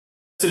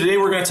So today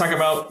we're going to talk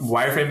about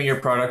wireframing your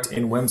product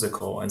in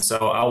Whimsical. And so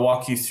I'll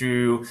walk you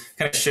through,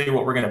 kind of show you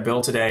what we're going to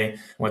build today.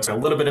 We'll talk a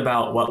little bit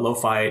about what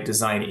lo-fi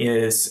design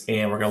is,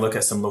 and we're going to look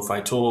at some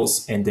lo-fi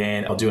tools, and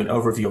then I'll do an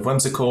overview of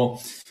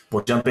Whimsical.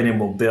 We'll jump in and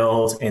we'll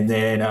build, and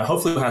then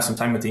hopefully we'll have some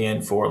time at the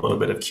end for a little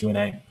bit of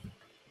Q&A.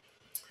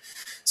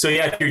 So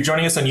yeah, if you're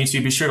joining us on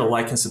YouTube, be sure to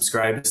like and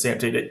subscribe to stay up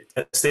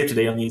to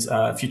date on these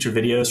future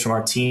videos from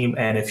our team.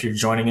 And if you're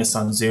joining us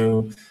on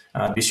Zoom,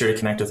 be sure to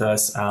connect with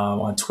us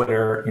on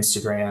Twitter,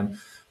 Instagram,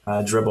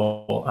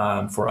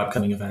 Dribble for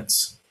upcoming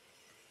events.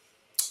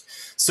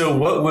 So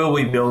what will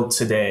we build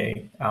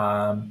today?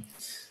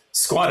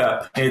 Squad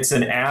Up. It's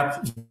an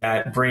app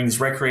that brings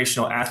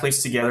recreational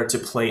athletes together to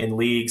play in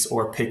leagues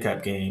or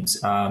pickup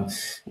games.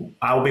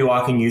 I'll be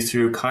walking you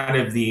through kind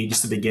of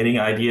just the beginning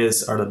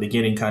ideas, or the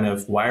beginning kind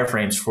of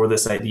wireframes for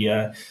this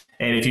idea.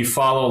 And if you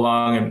follow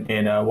along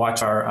and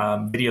watch our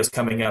videos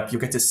coming up,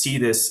 you'll get to see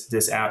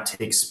this app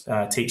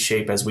take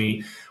shape as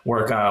we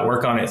work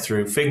on it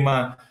through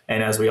Figma,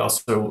 and as we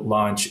also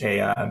launch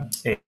a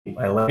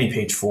landing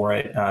page for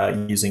it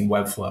using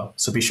Webflow.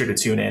 So be sure to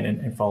tune in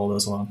and follow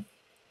those along.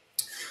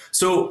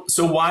 So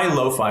why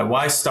lo-fi?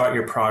 Why start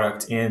your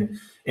product in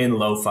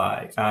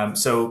lo-fi?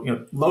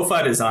 So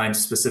lo-fi design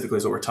specifically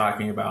is what we're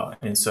talking about.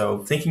 And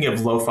so thinking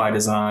of lo-fi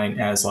design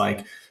as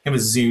like kind of a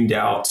zoomed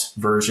out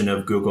version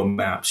of Google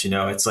Maps.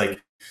 It's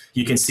like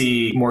you can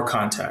see more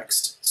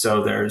context.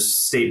 So there's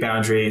state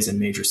boundaries and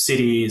major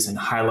cities and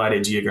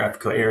highlighted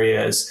geographical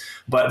areas,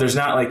 but there's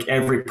not like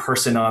every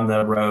person on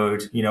the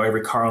road,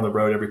 every car on the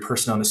road, every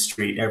person on the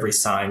street, every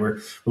sign. We're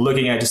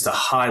looking at just the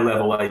high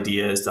level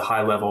ideas, the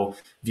high level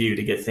view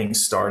to get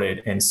things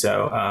started. And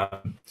so,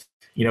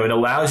 it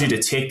allows you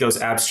to take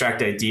those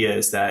abstract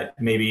ideas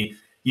that maybe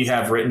you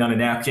have written on a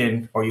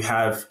napkin, or you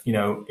have,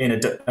 in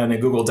a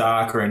Google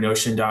Doc or a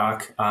Notion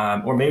doc,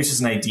 or maybe it's just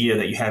an idea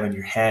that you have in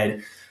your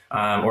head,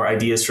 or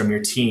ideas from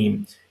your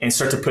team, and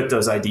start to put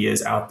those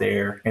ideas out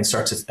there and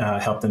start to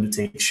help them to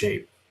take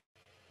shape.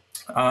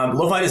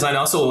 Lo-fi design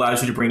also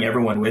allows you to bring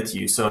everyone with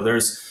you. So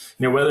there's,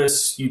 whether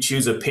it's you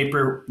choose the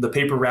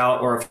paper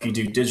route, or if you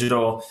do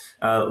digital,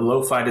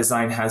 lo-fi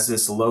design has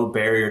this low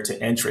barrier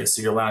to entry.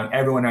 So you're allowing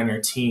everyone on your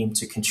team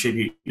to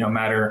contribute, no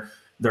matter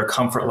their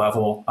comfort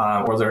level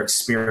or their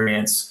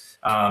experience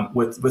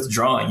with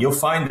drawing. You'll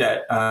find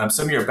that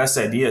some of your best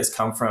ideas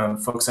come from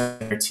folks on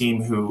your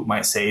team who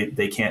might say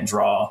they can't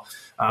draw.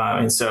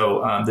 And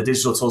so the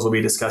digital tools we'll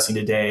be discussing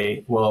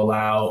today will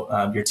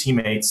allow your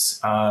teammates,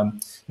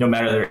 no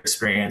matter their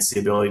experience, the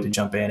ability to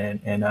jump in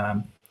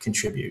and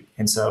contribute.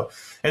 And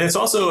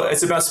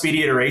it's about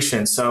speedy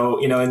iteration. So,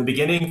 in the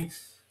beginning,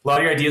 a lot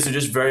of your ideas are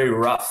just very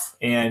rough,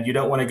 and you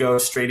don't want to go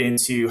straight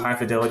into high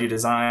fidelity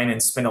design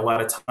and spend a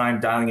lot of time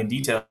dialing in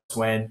details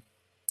when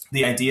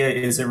the idea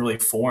isn't really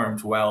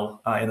formed well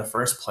in the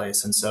first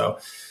place. And so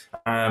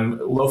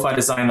lo-fi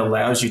design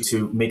allows you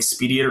to make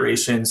speedy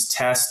iterations,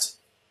 test,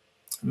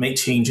 make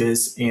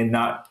changes, and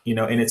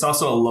and it's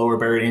also a lower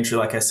barrier to entry,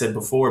 like I said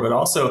before, but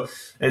also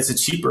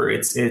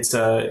it's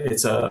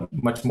a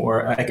much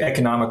more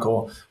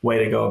economical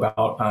way to go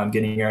about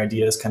getting your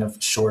ideas kind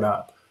of shored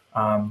up.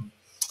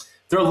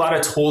 There are a lot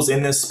of tools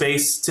in this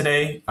space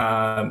today.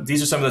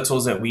 These are some of the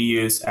tools that we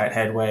use at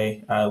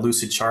Headway: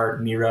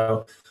 Lucidchart,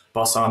 Miro,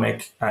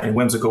 Balsamic, and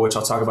Whimsical, which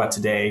I'll talk about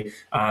today.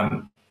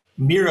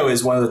 Miro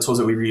is one of the tools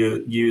that we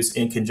use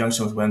in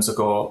conjunction with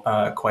Whimsical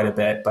quite a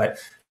bit, but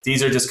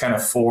these are just kind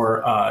of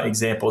 4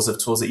 examples of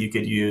tools that you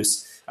could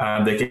use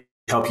that can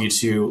help you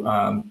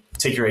to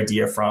take your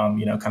idea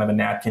from, kind of a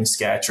napkin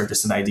sketch or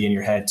just an idea in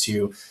your head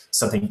to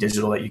something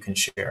digital that you can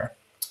share.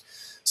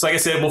 So like I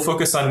said, we'll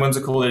focus on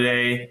Whimsical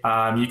today.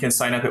 You can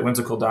sign up at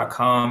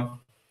whimsical.com.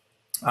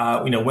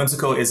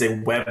 Whimsical is a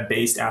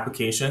web-based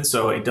application,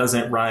 so it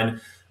doesn't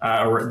run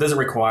or it doesn't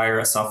require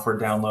a software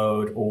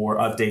download or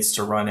updates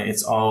to run it.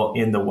 It's all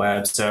in the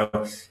web. So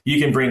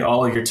you can bring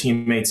all of your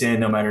teammates in,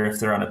 no matter if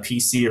they're on a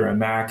PC or a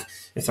Mac,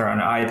 if they're on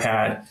an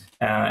iPad,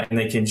 and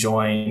they can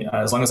join.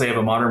 As long as they have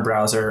a modern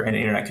browser and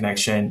internet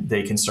connection,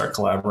 they can start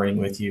collaborating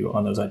with you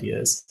on those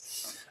ideas.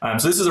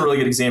 So this is a really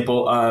good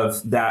example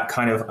of that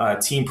kind of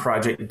team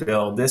project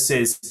build. This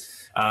is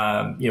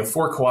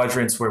 4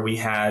 quadrants where we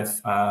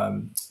have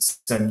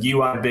some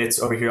UI bits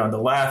over here on the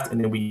left, and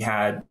then we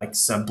had like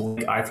some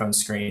blank iPhone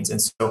screens.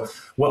 And so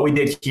what we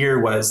did here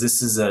was,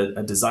 this is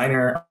a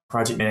designer,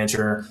 project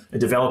manager, a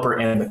developer,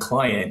 and the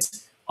client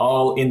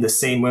all in the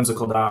same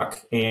Whimsical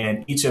doc,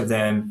 and each of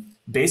them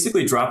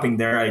basically dropping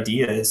their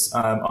ideas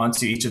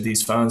onto each of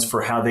these phones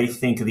for how they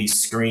think these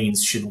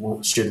screens should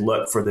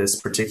look for this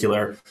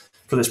particular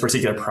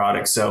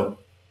product. So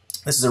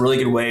this is a really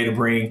good way to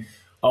bring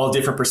all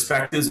different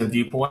perspectives and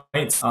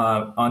viewpoints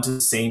onto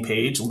the same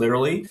page,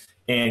 literally,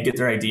 and get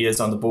their ideas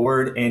on the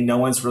board. And no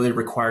one's really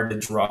required to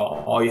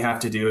draw. All you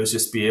have to do is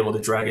just be able to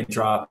drag and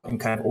drop and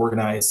kind of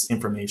organize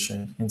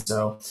information. And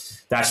so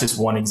that's just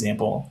one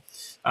example.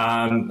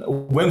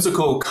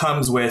 Whimsical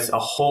comes with a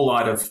whole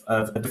lot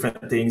of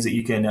different things that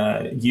you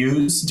can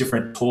use,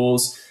 different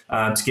tools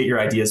to get your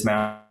ideas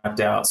mapped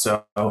out.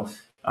 So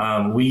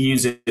we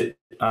use it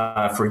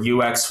for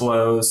UX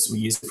flows. We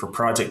use it for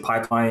project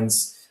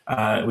pipelines.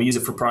 We use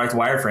it for product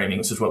wireframing,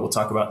 which is what we'll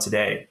talk about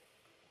today.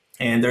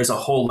 And there's a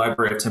whole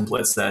library of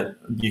templates that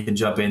you can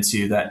jump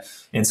into that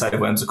inside of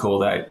Whimsical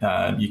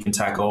that you can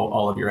tackle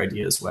all of your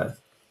ideas with.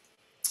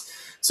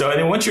 So, and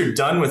then once you're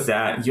done with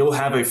that, you'll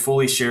have a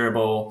fully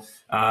shareable,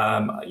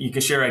 you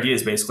can share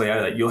ideas basically.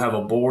 You'll have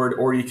a board,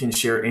 or you can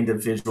share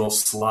individual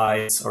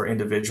slides or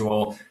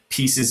individual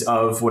pieces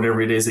of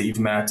whatever it is that you've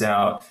mapped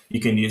out.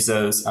 You can use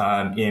those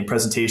in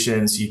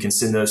presentations. You can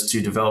send those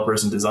to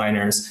developers and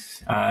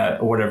designers,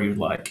 or whatever you'd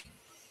like.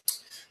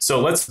 So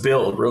let's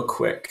build real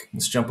quick.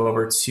 Let's jump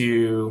over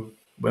to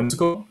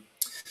Whimsical.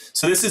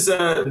 So this is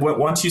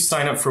once you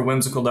sign up for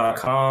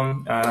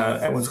whimsical.com,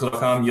 at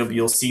whimsical.com,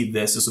 you'll see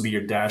this. This will be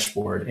your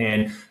dashboard.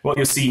 And what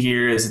you'll see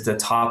here is at the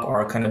top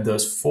are kind of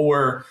those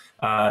four,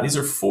 these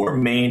are four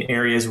main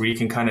areas where you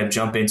can kind of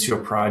jump into a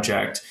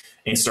project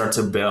and start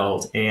to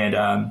build.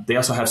 And they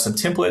also have some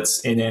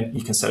templates, and then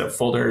you can set up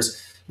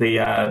folders. They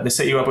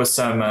set you up with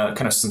some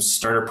kind of some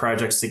starter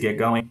projects to get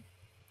going.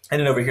 And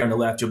then over here on the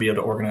left, you'll be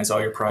able to organize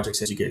all your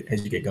projects as you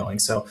get going.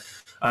 So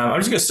I'm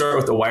just going to start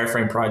with the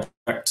wireframe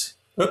project.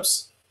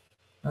 Oops.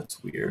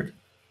 That's weird.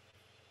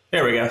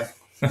 There we go.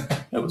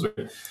 That was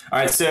weird. All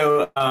right,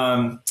 so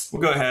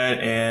we'll go ahead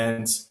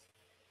and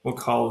we'll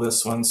call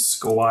this one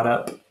Squat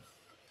Up.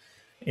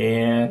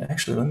 And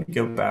actually, let me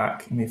go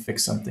back. Let me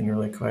fix something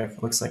really quick.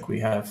 It looks like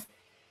we have,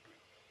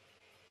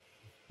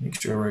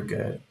 make sure we're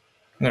good.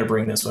 I'm going to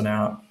bring this one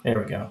out. There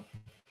we go.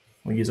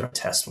 We'll use our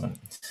test one.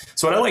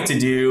 So what I like to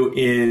do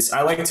is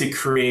I like to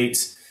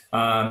create,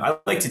 I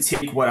like to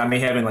take what I may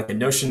have in like a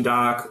Notion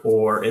doc,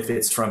 or if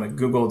it's from a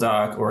Google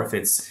doc, or if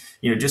it's,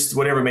 just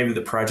whatever maybe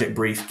the project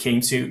brief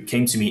came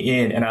to me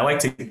in, and I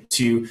like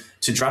to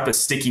drop a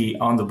sticky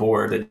on the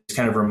board that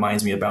kind of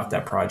reminds me about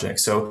that project.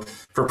 So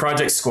for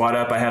Project Squat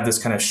Up, I have this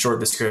kind of short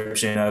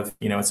description of,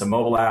 it's a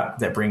mobile app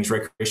that brings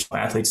recreational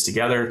athletes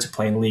together to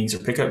play in leagues or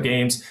pickup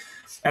games.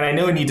 And I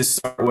know I need to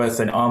start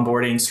with an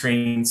onboarding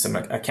screen, some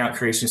account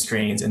creation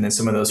screens, and then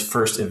some of those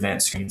first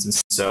event screens. And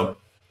so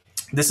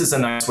this is a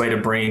nice way to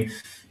bring,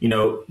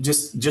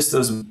 just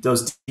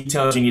those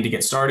details you need to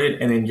get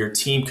started. And then your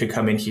team could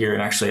come in here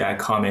and actually add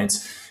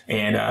comments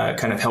and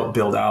kind of help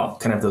build out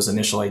kind of those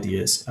initial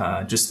ideas.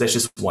 That's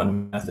just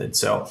one method.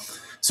 So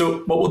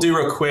what we'll do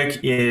real quick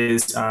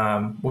is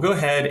we'll go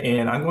ahead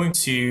and I'm going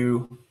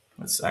to,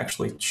 let's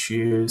actually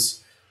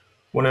choose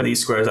one of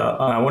these squares.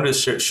 I wanted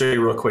to show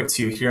you real quick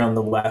too, here on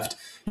the left.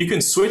 You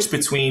can switch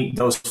between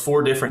those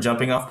four different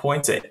jumping off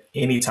points at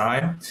any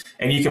time,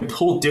 and you can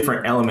pull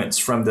different elements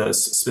from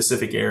those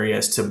specific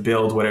areas to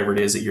build whatever it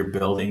is that you're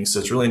building. So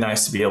it's really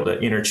nice to be able to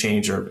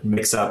interchange or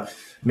mix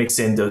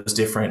in those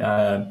different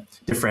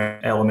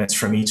elements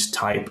from each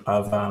type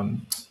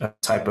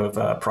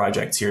of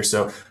project here.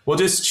 So we'll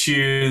just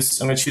choose,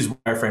 I'm going to choose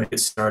wireframe to get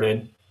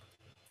started.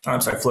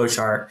 I'm sorry,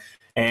 flowchart.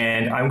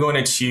 And I'm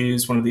going to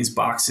choose one of these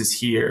boxes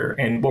here.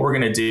 And what we're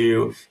going to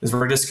do is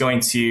we're just going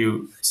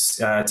to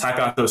type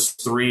out those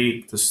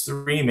three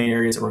main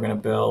areas that we're going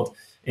to build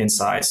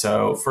inside.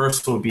 So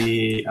first will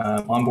be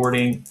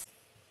onboarding.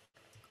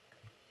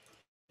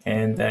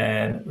 And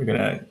then we're going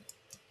to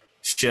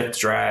shift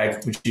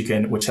drag,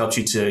 which helps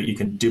you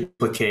can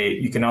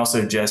duplicate. You can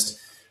also just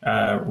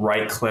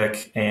right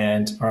click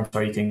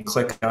you can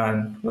click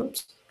on, you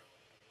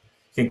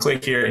can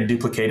click here and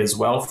duplicate as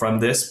well from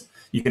this.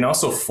 You can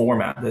also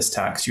format this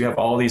text. You have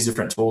all these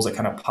different tools that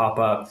kind of pop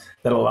up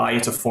that allow you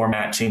to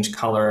format, change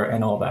color,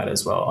 and all that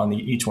as well on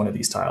each one of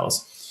these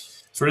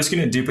tiles. So we're just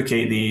going to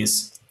duplicate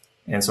these.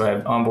 And so I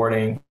have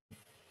onboarding,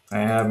 I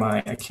have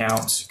my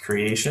account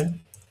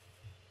creation,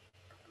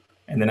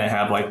 and then I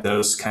have like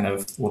those kind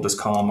of, we'll just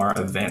call them our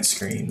event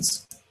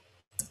screens.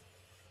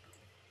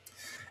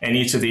 And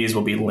each of these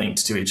will be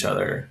linked to each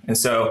other. And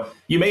so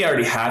you may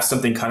already have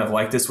something kind of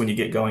like this when you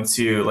get going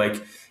to, like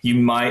you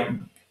might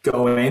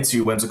go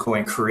into Whimsical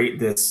and create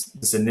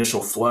this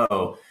initial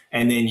flow,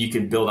 and then you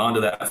can build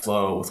onto that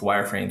flow with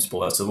wireframes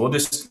below. So we'll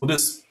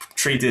just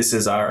treat this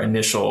as our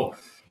initial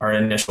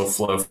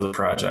flow for the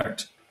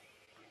project.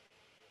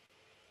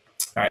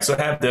 All right, so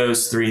I have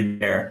those three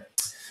there.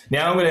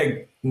 Now I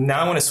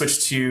want to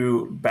switch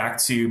back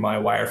to my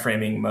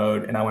wireframing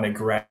mode, and I want to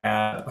grab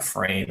a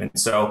frame. And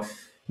so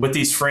with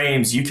these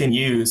frames, you can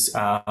use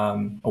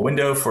a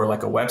window for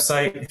like a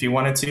website if you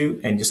wanted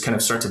to, and just kind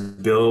of start to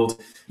build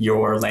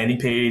your landing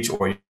page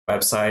or your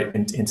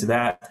website into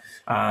that.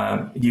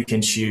 You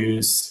can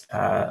choose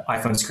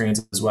iPhone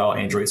screens as well,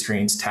 Android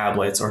screens,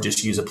 tablets, or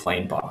just use a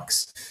plain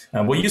box.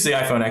 We'll use the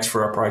iPhone X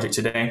for our project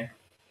today.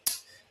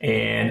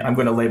 And I'm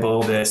going to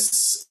label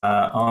this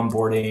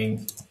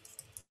onboarding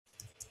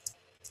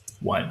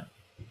 1.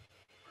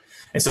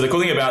 And so the cool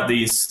thing about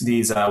these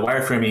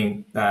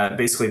wireframing,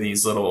 basically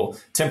these little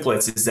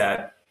templates, is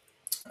that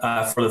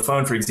for the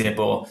phone, for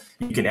example,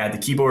 you can add the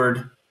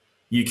keyboard,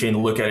 you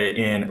can look at it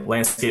in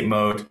landscape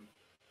mode,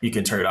 you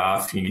can turn it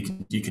off, you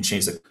can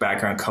change the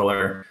background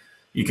color,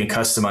 you can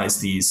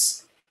customize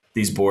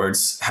these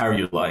boards however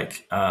you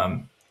like.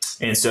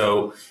 And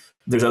so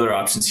there's other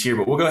options here,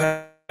 but we'll go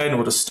ahead and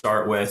we'll just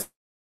start with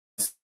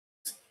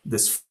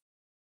this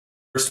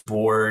first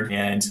board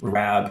and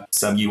grab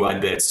some UI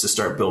bits to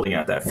start building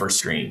out that first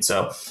screen.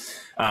 So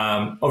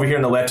over here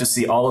on the left, you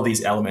see all of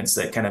these elements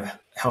that kind of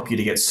help you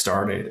to get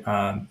started.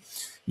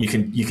 You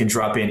can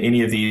drop in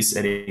any of these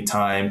at any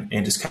time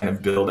and just kind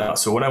of build out.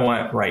 So what I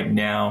want right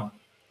now,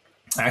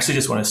 I actually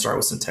just want to start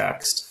with some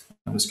text.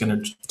 I'm just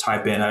going to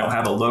type in, I don't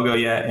have a logo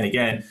yet. And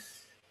again,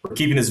 we're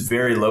keeping this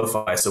very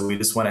lo-fi. So we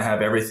just want to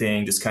have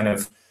everything just kind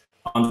of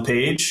on the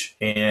page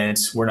and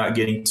we're not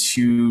getting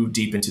too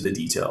deep into the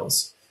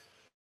details.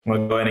 I'm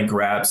going to go ahead and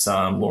grab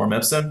some lorem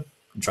ipsum,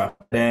 drop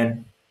it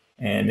in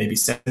and maybe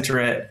center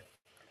it.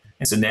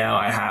 And so now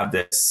I have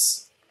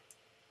this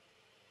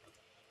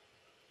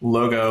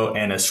logo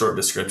and a short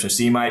description.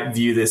 So you might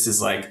view this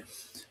as like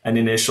an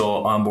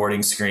initial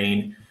onboarding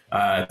screen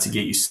to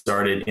get you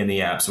started in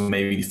the app. So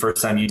maybe the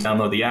first time you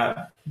download the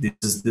app,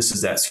 this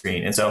is that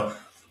screen. And so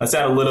let's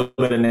add a little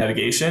bit of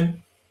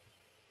navigation.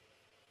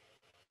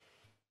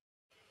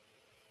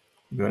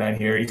 Go down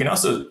here. You can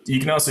also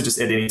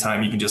just at any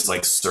time, you can just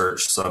like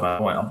search. So if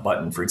I want a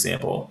button, for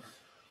example,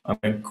 I'm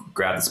going to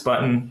grab this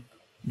button,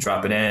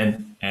 drop it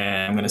in,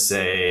 and I'm going to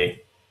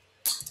say,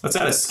 let's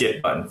add a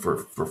skip button for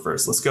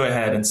first. Let's go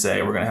ahead and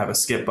say we're going to have a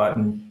skip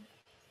button.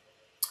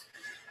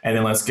 And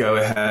then let's go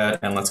ahead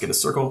and let's get a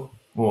circle.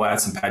 We'll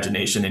add some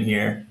pagination in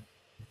here.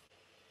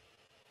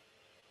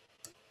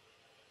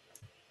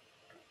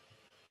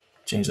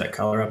 Change that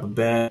color up a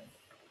bit.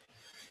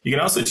 You can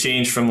also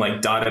change from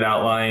like dotted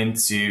outline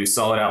to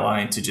solid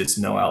outline to just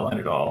no outline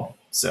at all.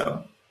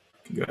 So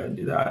you can go ahead and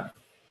do that.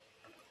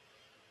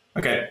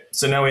 Okay,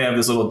 so now we have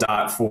this little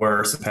dot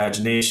for some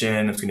pagination.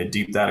 I'm just going to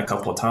dupe that a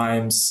couple of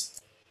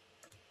times.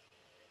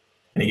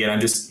 And again,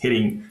 I'm just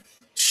hitting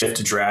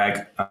Shift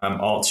drag,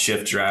 Alt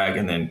Shift drag,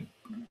 and then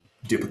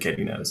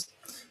duplicating those.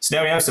 So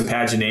now we have some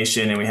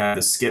pagination and we have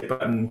the skip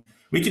button.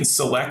 We can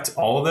select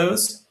all of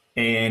those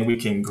and we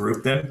can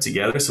group them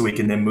together so we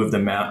can then move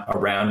them out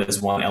around as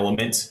one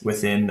element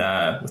within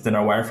our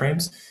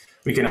wireframes.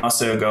 We can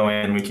also go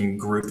in, we can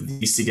group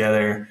these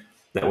together.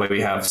 That way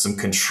we have some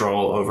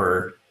control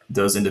over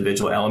those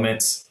individual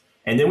elements.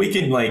 And then we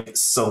can like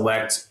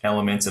select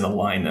elements and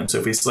align them. So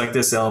if we select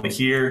this element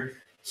here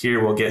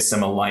we'll get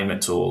some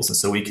alignment tools. And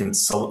so we can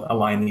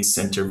align these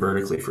center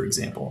vertically, for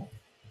example.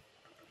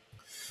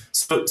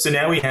 So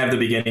now we have the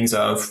beginnings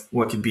of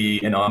what could be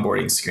an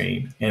onboarding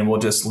screen, and we'll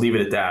just leave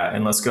it at that.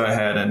 And let's go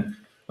ahead and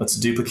let's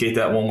duplicate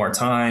that one more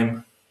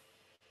time.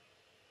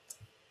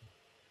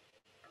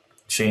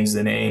 Change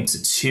the name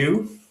to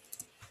 2,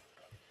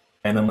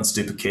 and then let's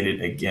duplicate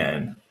it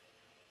again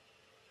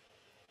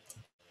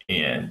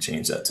and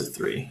change that to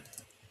 3.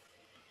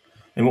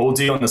 And what we'll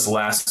do on this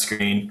last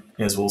screen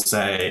is we'll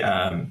say,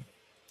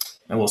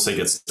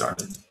 get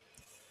started.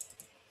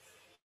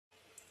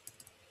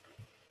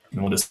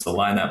 And we'll just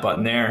align that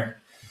button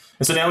there.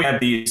 And so now we have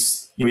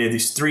these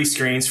 3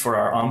 screens for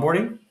our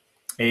onboarding,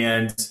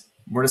 and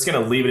we're just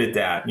going to leave it at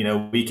that.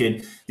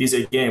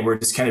 We're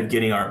just kind of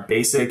getting our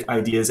basic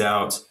ideas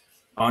out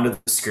onto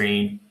the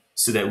screen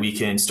so that we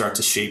can start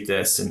to shape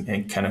this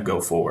and kind of go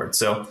forward.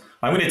 So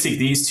I'm going to take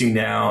these 2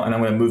 now and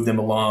I'm going to move them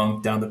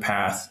along down the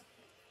path.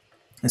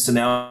 And so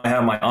now I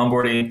have my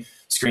onboarding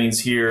screens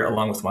here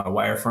along with my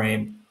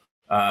wireframe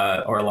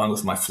or along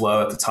with my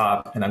flow at the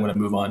top, and I'm going to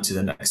move on to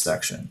the next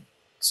section.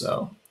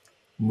 So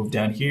move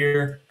down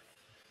here.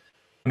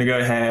 I'm going to go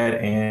ahead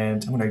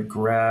and I'm going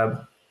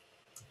to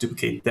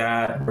duplicate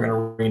that. We're going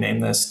to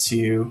rename this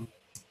to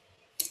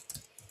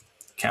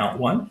count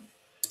 1.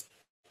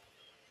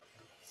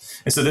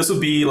 And so this will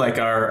be like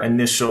our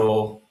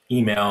initial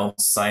email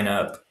sign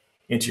up,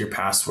 enter your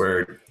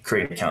password,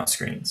 create account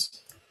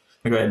screens.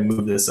 I'm going to go ahead and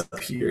move this up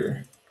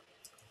here.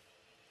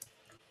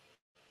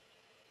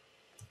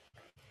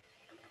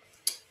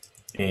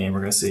 And we're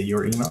going to say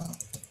your email.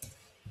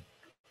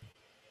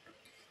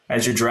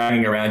 As you're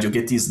dragging around, you'll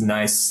get these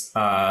nice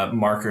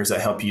markers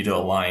that help you to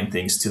align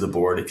things to the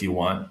board if you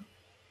want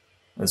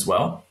as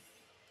well.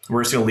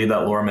 We're just going to leave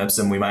that lorem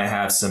ipsum. We might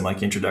have some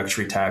like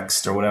introductory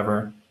text or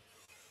whatever.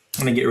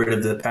 I'm going to get rid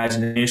of the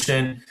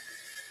pagination,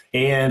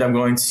 and I'm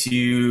going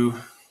to,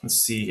 let's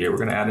see here, we're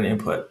going to add an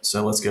input.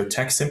 So let's go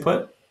text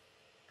input.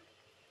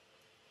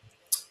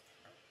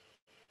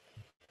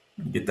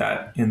 Get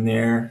that in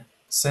there.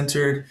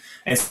 Centered.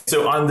 And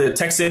so on the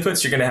text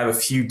inputs, you're going to have a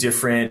few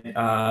different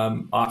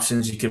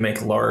options. You can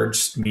make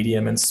large,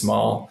 medium, and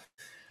small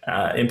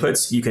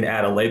inputs. You can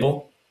add a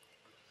label.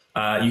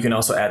 You can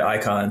also add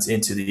icons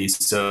into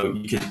these. So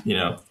you could,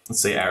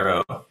 let's say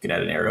arrow, you can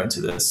add an arrow into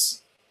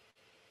this.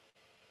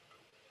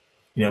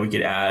 We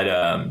could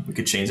add, we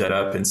could change that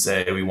up and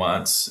say we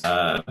want,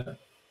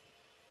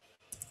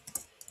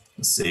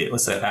 let's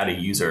add a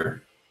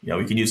user.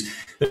 We can use,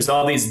 there's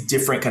all these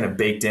different kind of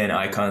baked in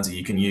icons that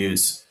you can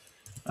use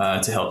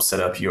to help set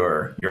up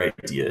your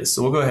ideas.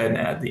 So we'll go ahead and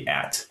add the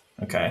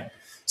 @ okay?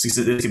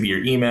 So this could be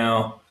your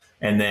email,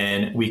 and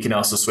then we can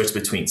also switch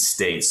between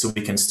states. So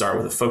we can start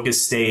with a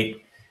focus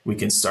state, we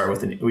can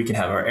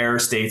have our error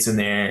states in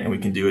there, and we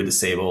can do a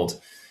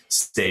disabled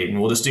state, and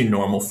we'll just do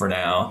normal for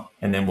now,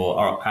 and then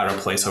our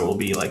placeholder will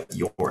be like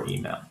your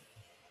email.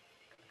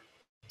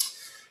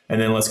 And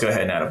then let's go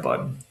ahead and add a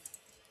button.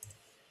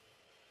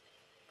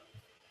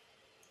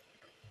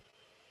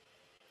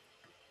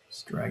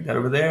 Just drag that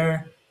over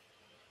there.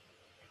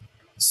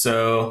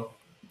 So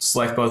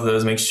select both of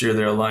those, make sure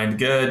they're aligned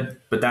good,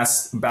 but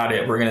that's about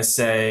it. We're gonna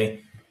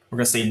say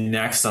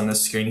next on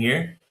this screen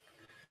here.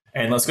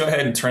 And let's go ahead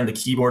and turn the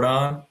keyboard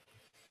on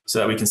so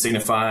that we can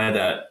signify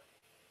that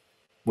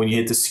when you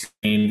hit the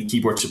screen, the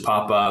keyboard should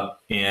pop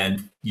up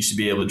and you should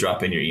be able to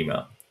drop in your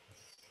email.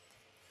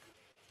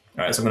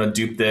 All right, so I'm gonna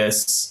dupe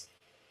this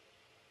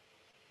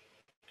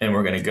and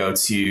we're gonna go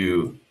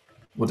to,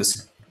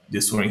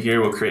 this one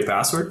here, we'll create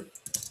password.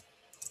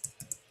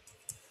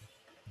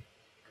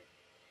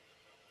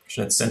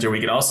 Should center. We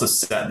can also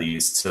set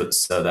these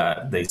so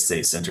that they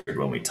stay centered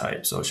when we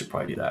type. So I should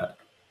probably do that.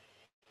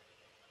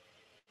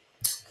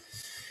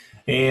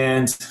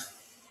 And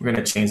we're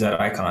going to change that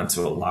icon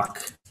to a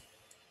lock.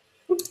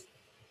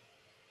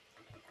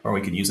 Or we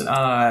could use an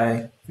eye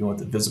if you want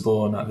the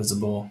visible, not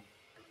visible.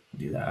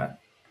 Do that.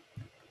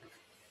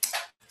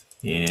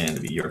 And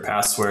be your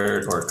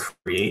password or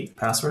create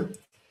password.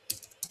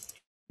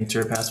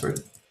 Enter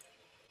password.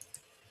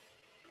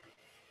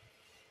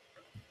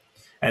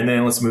 And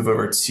then let's move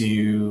over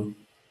to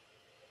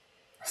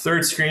our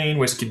third screen,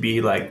 which could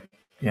be like,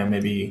 yeah,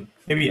 maybe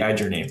add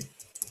your name.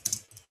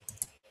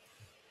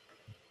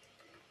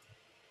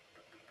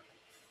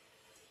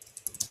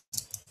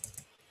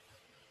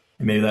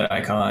 And maybe that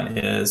icon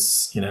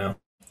is, maybe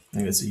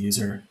it's a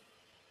user,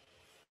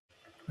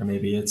 or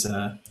maybe it's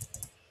a,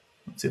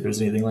 let's see if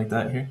there's anything like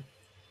that here.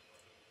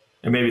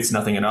 Or maybe it's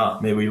nothing at all.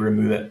 Maybe we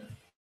remove it.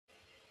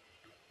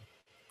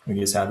 We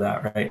just have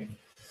that, right?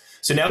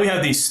 So now we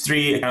have these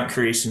 3 account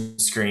creation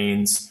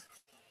screens.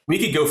 We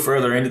could go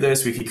further into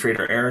this. We could create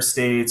our error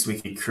states.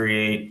 We could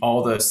create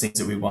all those things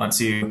that we want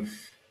to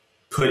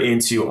put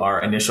into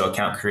our initial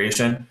account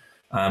creation.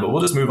 But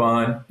we'll just move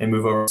on and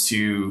move over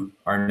to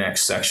our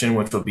next section,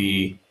 which will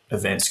be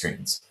event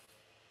screens.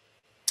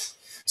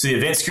 So the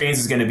event screens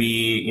is going to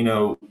be,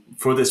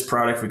 for this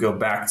product, we go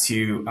back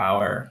to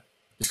our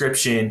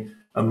description,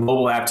 a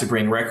mobile app to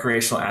bring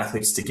recreational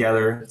athletes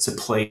together to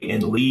play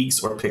in leagues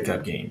or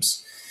pickup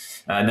games.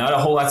 Not a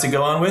whole lot to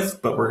go on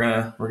with, but we're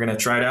gonna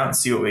try it out and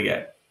see what we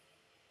get.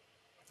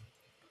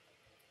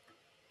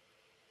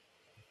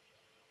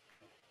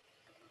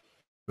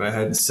 Go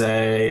ahead and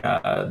say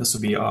this will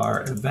be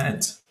our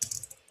events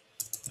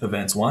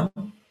 1,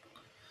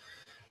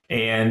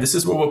 and this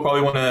is where we'll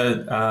probably want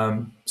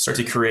to start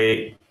to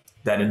create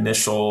that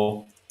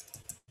initial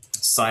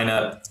sign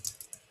up,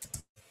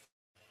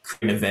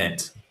 create an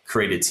event,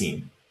 create a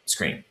team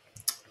screen.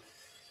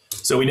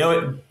 So we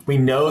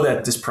know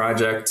that this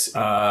project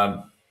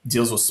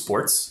deals with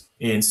sports,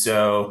 and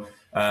so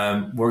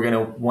we're going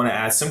to want to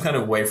add some kind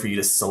of way for you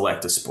to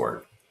select a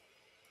sport.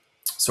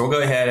 So we'll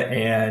go ahead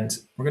and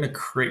we're going to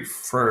create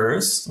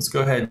first. Let's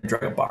go ahead and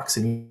drag a box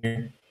in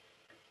here.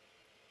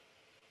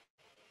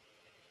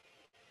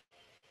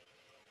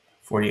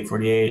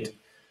 4848,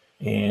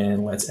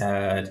 and let's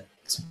add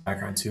some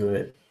background to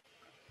it,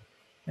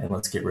 and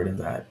let's get rid of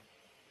that.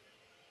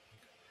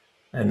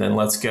 And then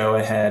let's go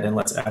ahead and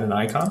let's add an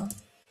icon.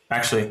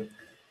 Actually,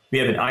 we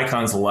have an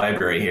icons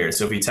library here.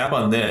 So if we tap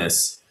on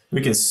this,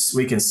 we can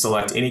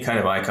select any kind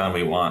of icon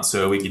we want.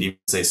 So we could even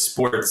say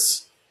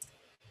sports.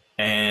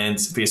 And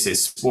if we say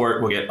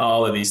sport, we'll get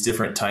all of these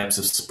different types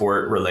of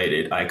sport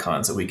related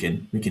icons that we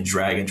can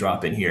drag and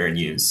drop in here and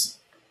use.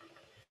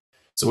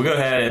 So we'll go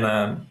ahead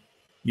and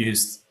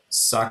use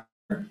soccer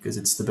because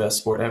it's the best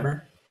sport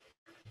ever.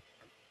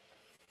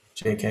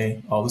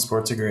 JK, all the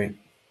sports are great.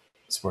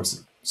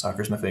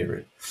 Soccer's my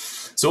favorite.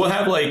 So we'll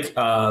have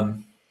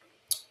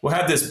we'll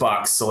have this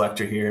box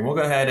selector here, and we'll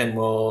go ahead and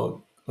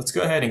let's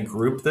go ahead and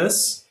group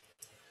this.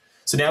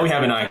 So now we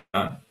have an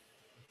icon,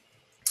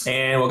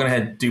 and we're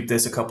going to dupe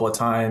this a couple of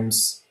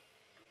times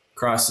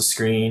across the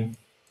screen.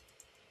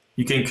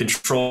 You can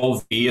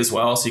Control V as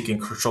well, so you can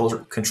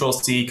Control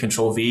C,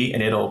 Control V,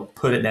 and it'll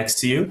put it next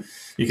to you.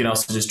 You can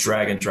also just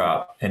drag and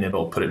drop, and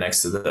it'll put it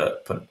next to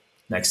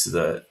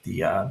the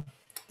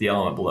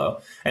element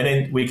below. And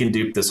then we can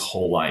dupe this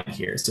whole line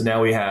here. So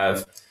now we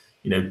have,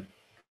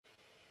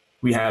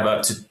 we have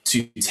up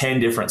to 10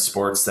 different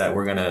sports that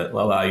we're going to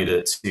allow you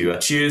to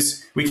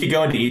choose. We could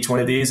go into each one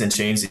of these and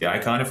change the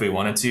icon if we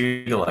wanted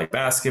to like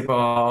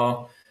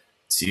basketball,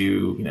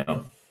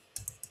 to,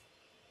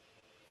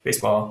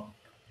 baseball,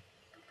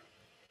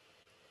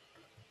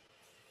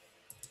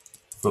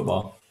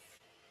 football,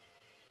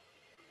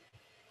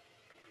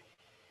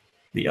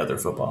 the other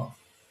football,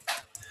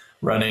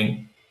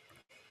 running,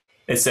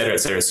 et cetera, et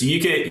cetera. So you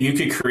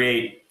could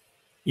create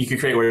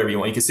whatever you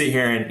want. You can sit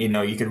here and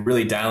you can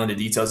really dial into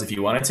details if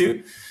you wanted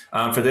to.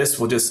 For this,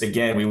 we'll just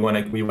we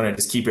want to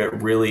just keep it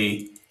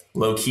really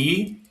low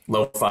key,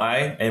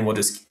 lo-fi, and we'll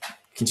just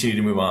continue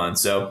to move on.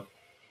 So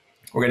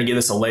we're going to give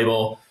this a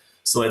label.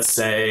 So let's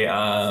say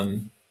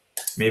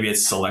maybe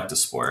it's select a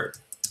sport.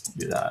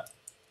 Do that.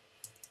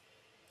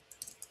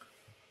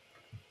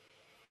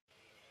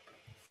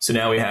 So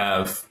now we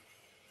have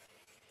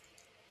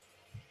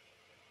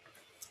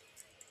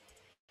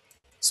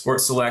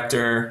sports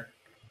selector.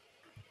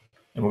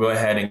 And we'll go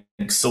ahead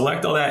and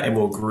select all that and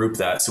we'll group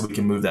that so we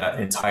can move that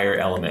entire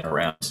element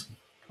around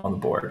on the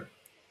board.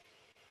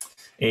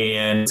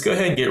 And let's go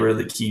ahead and get rid of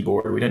the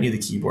keyboard. We don't need the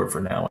keyboard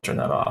for now. I'll turn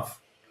that off.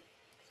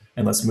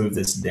 And let's move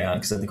this down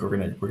because I think we're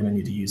gonna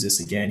need to use this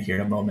again here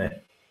in a moment.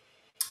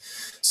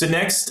 So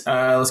next,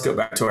 let's go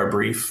back to our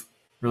brief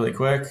really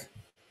quick.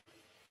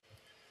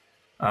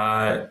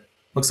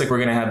 Looks like we're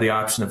gonna have the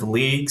option of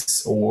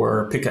leagues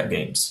or pickup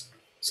games.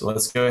 So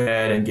let's go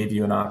ahead and give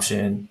you an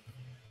option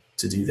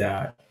to do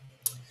that.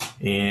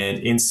 And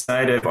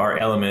inside of our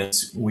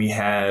elements, we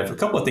have a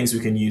couple of things we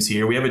can use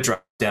here. We have a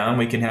drop down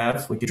we could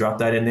drop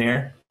that in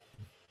there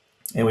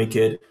and we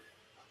could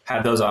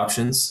have those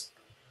options.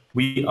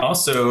 We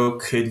also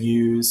could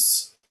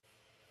use,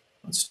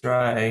 let's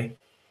try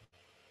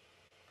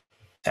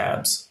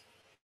tabs.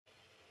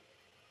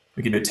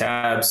 We could do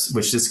tabs,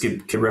 which just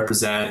could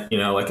represent,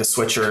 like a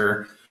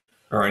switcher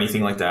or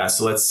anything like that.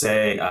 So let's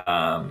say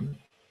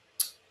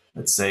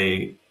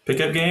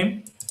pickup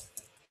game.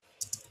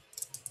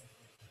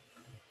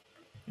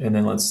 And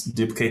then let's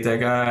duplicate that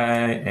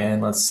guy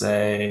and we'll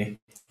say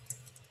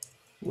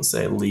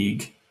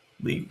league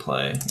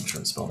play. Make sure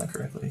I'm spelling that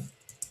correctly.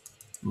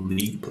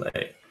 League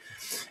play.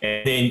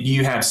 And then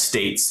you have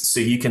states, so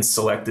you can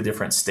select the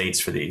different states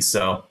for these.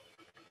 So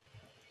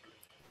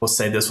we'll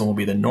say this one will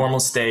be the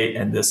normal state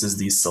and this is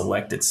the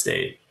selected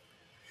state.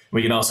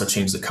 We can also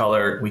change the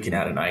color. We can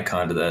add an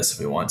icon to this if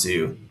we want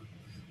to.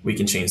 We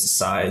can change the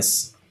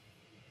size.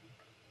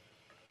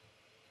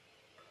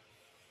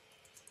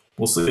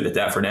 We'll leave it at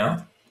that for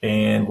now.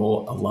 And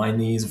we'll align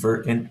these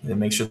and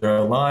make sure they're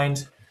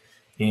aligned.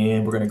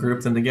 And we're going to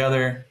group them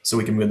together so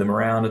we can move them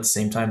around at the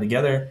same time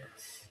together.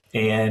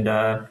 And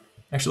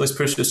actually, let's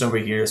push this over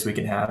here so we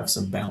can have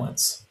some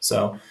balance.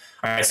 So, all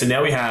right, so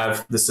now we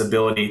have this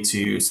ability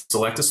to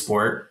select a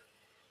sport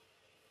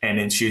and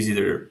then choose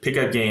either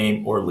pickup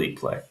game or league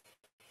play.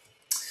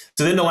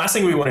 So then the last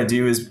thing we want to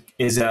do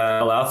is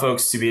allow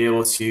folks to be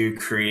able to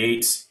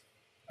create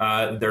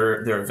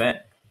their event.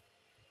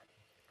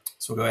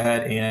 So we'll go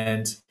ahead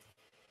and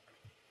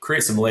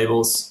create some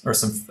labels or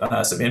some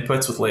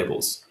inputs with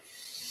labels.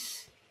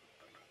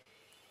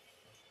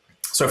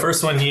 So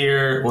first one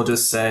here, we'll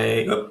just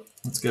say,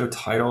 let's go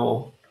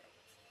title.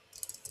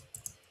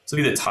 So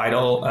be the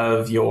title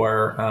of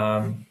your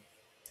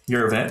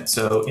event.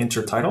 So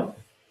enter title.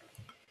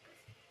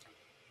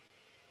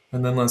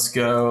 And then let's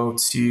go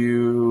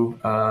to,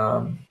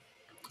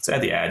 let's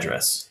add the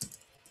address.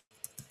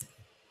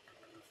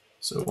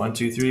 So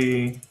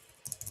 123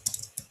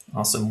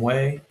 Awesome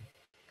Way.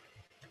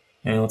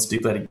 And let's do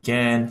that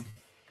again.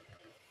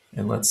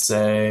 And let's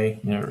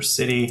say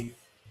City,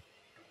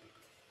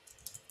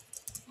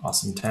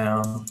 Awesome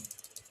Town.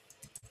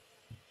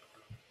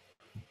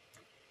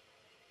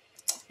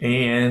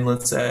 And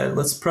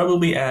let's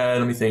probably add,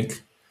 let me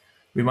think.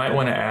 We might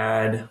want to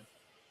add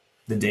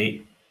the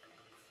date.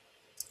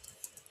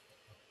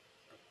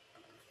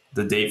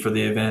 The date for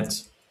the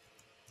event.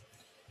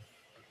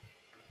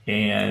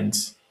 And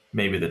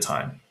maybe the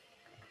time.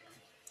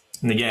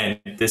 And again,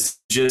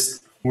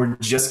 we're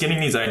just getting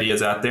these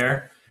ideas out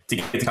there to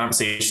get the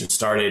conversation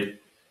started,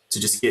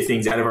 to just get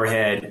things out of our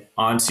head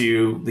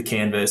onto the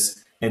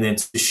canvas and then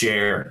to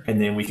share.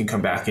 And then we can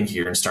come back in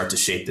here and start to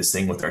shape this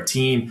thing with our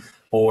team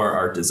or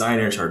our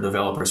designers, our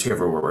developers,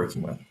 whoever we're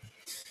working with.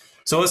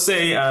 So let's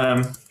say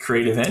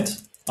create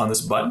event on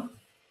this button.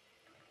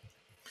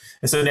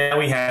 And so now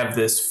we have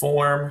this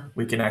form.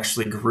 We can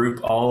actually group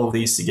all of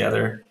these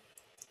together.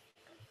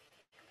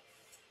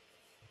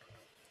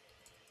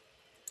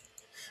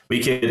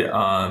 We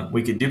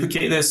could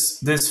duplicate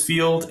this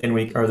field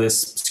or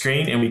this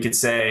screen, and we could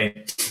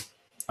say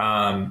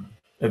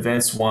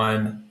events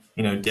one,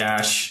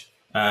 dash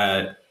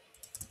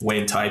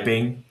when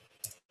typing,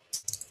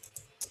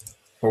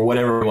 or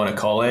whatever we want to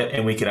call it,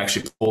 and we could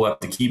actually pull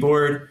up the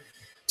keyboard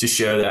to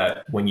show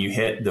that when you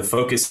hit the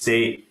focus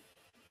state,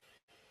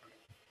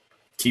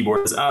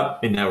 keyboard is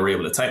up, and now we're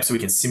able to type, so we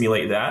can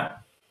simulate that.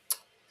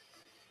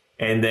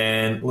 And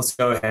then let's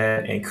go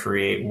ahead and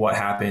create what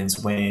happens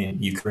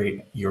when you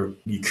create your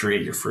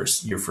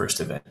first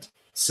event.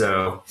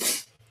 So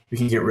we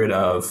can get rid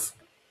of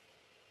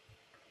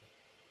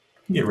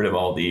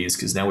all these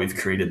because now we've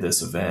created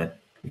this event.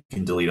 We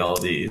can delete all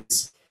of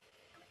these.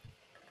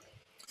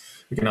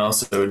 We can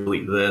also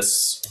delete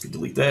this. We can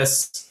delete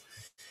this,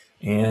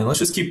 and let's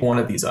just keep one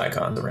of these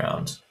icons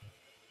around.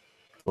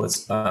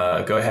 Let's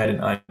go ahead and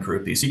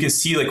ungroup these. So you can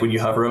see, like when you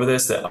hover over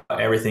this, that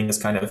everything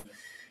is kind of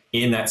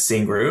in that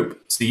same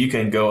group. So you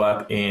can go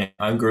up and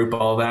ungroup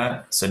all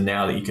that. So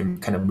now that you can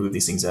kind of move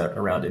these things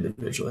around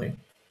individually.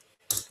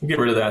 Get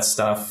rid of that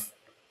stuff.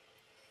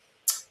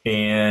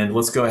 And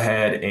let's go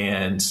ahead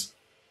and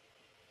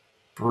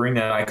bring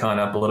that icon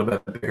up a little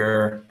bit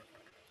bigger.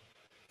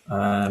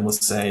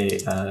 Let's say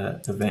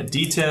event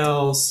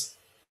details.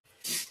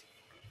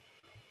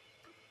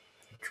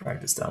 Drag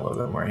this down a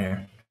little bit more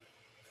here.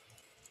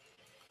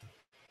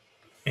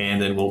 And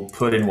then we'll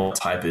put in what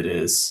type it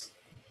is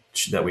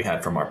that we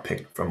had from our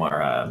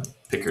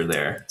picker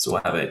there. So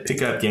we'll have a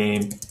pickup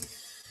game,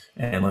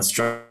 and let's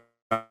drop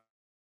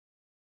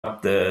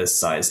drop the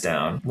size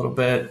down a little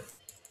bit.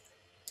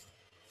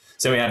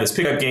 So we have this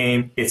pickup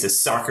game. It's a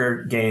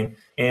soccer game.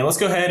 And let's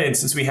go ahead and,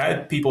 since we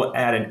had people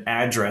add an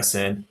address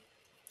in,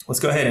 let's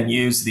go ahead and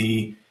use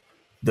the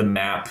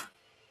map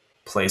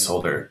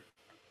placeholder.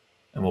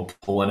 And we'll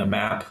pull in a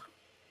map.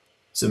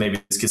 So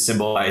maybe this could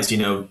symbolize, you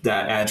know,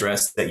 that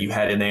address that you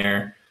had in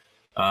there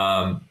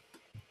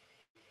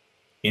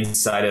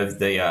inside of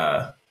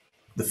the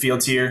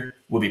fields here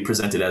will be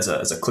presented as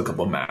a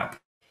clickable map.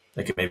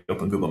 That could maybe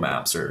open Google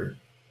Maps or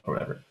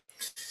whatever,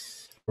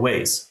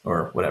 Waze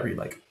or whatever you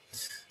like.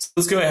 So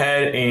let's go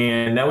ahead,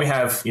 and now we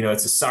have, you know,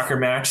 it's a soccer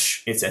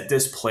match. It's at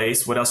this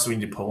place. What else do we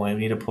need to pull in?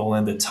 We need to pull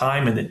in the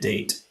time and the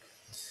date.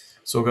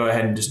 So we'll go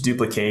ahead and just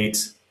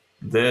duplicate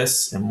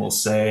this, and we'll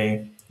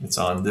say it's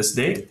on this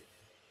date.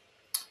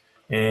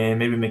 And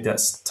maybe make that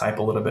type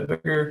a little bit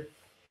bigger.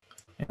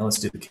 And let's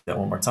duplicate that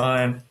one more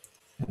time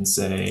and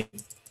say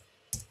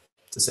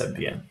to 7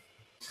 p.m.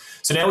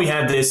 So now we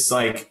have this,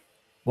 like,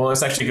 well,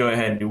 let's actually go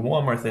ahead and do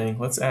one more thing.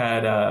 Let's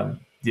add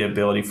the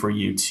ability for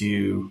you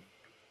to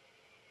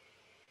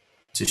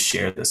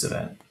share this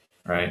event,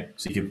 right?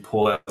 So you can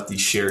pull out the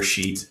share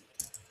sheet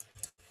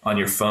on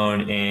your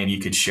phone and you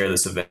could share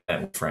this event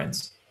with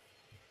friends.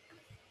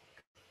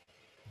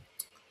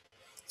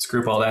 Let's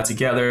group all that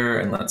together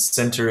and let's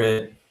center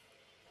it.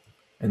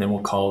 And then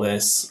we'll call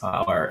this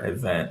our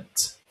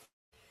event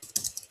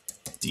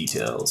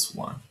details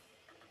 1.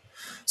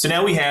 So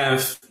now we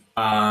have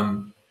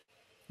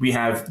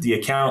the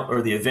account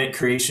or the event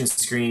creation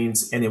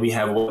screens, and then we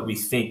have what we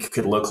think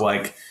could look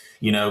like,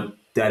 you know,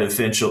 that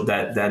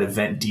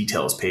event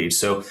details page.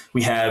 So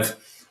we have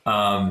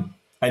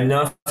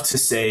enough to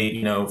say,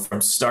 you know,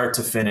 from start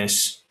to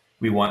finish,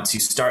 we want to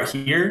start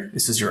here.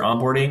 This is your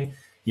onboarding.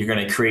 You're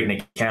going to create an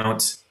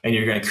account and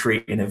you're going to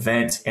create an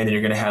event, and then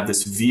you're going to have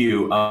this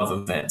view of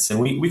events. And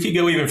we could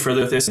go even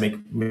further with this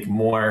and make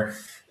more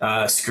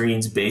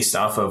screens based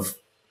off of,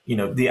 you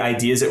know, the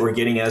ideas that we're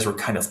getting as we're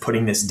kind of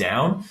putting this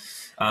down.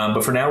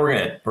 But for now,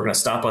 we're gonna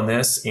stop on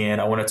this,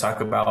 and I want to talk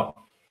about,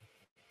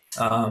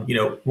 you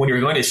know, when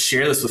you're going to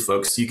share this with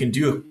folks, you can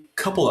do a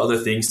couple other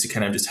things to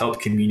kind of just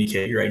help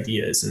communicate your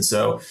ideas. And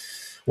so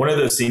one of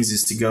those things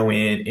is to go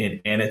in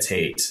and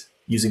annotate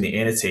using the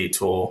annotate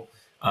tool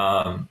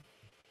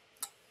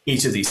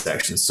each of these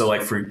sections. So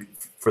like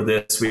for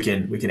this, we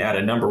can add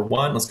a number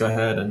 1. Let's go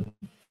ahead and,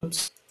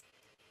 oops,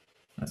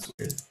 that's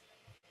weird.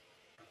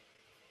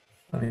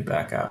 Let me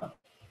back out.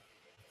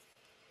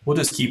 We'll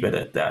just keep it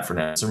at that for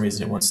now. For some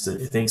reason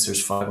it thinks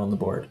there's 5 on the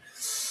board.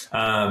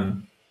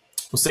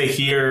 We'll say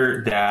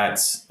here that,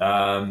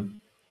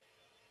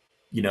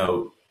 you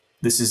know,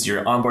 this is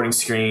your onboarding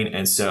screen.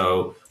 And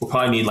so we'll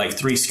probably need like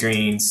 3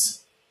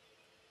 screens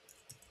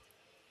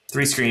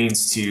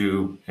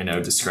to, you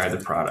know, describe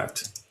the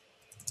product.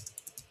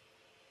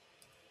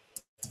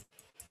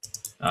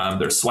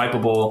 They're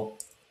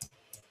swipeable.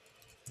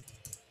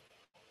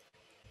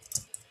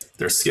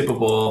 They're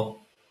skippable.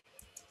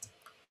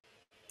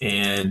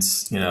 And,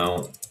 you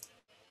know,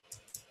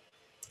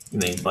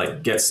 and then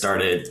like get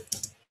started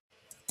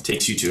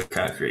takes you to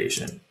account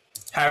creation.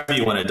 However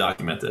you want to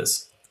document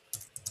this.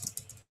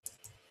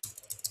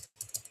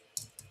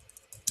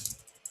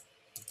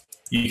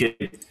 You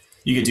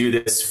could do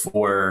this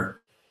for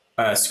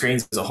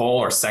screens as a whole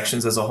or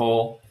sections as a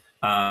whole.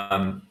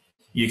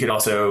 You could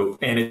also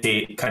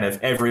annotate kind of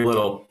every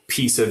little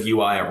piece of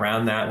UI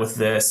around that with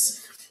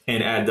this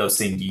and add those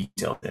same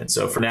details in.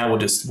 So for now, we'll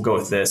just go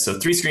with this. So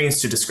 3 screens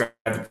to describe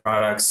the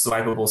product,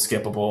 swipeable,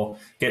 skippable,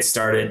 get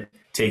started,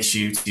 takes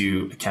you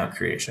to account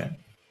creation.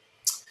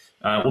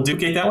 We'll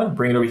duplicate that one,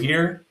 bring it over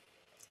here,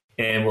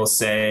 and we'll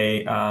say,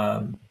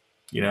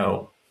 you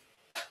know,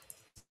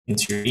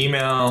 enter your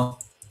email,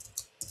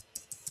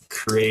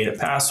 create a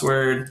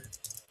password,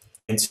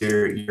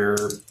 enter your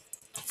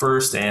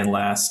first and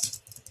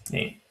last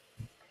name.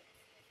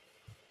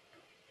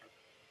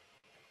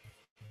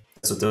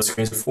 That's what those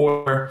screens are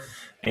for.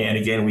 And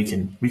again, we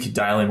could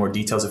dial in more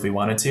details if we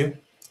wanted to.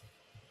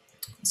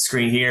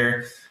 Screen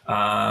here,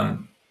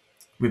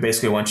 we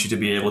basically want you to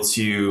be able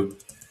to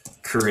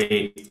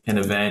create an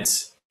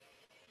event,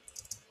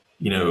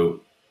 you know,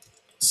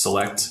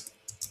 select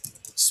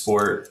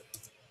sport,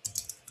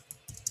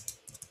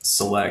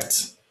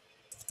 select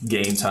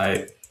game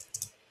type,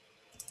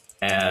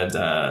 add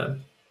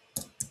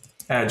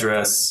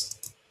address,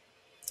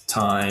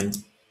 time,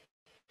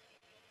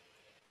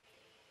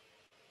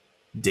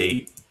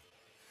 date,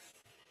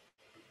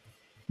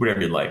 whatever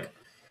you'd like.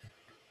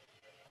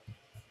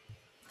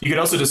 You could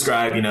also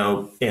describe, you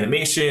know,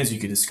 animations, you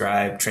could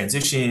describe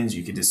transitions,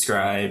 you could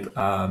describe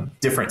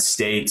different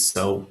states.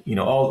 So, you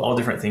know, all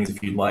different things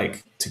if you'd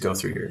like to go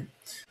through here.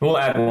 We'll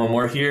add one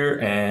more here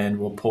and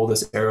we'll pull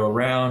this arrow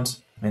around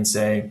and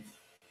say,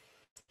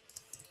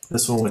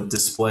 this one would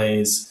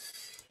displays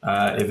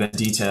event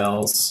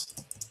details,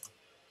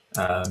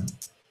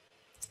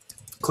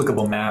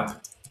 clickable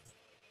map,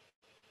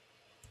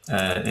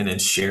 and then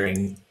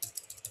sharing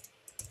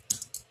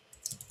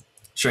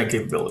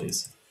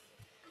capabilities.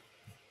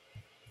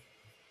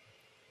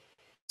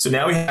 So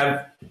now we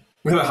have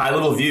a high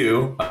level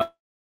view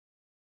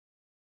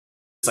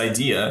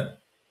idea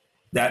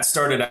that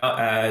started out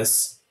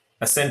as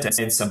a sentence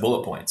and some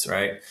bullet points,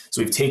 right?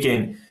 So we've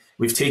taken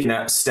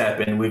that step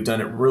and we've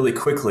done it really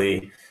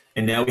quickly,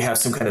 and now we have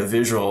some kind of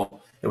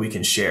visual that we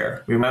can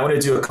share. We might want to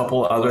do a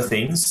couple other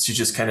things to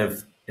just kind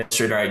of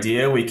illustrate our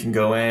idea. We can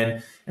go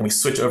in and we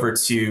switch over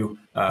to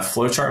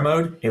flowchart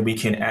mode, and we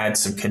can add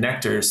some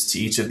connectors to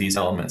each of these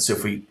elements. So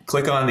if we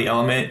click on the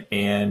element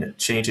and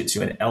change it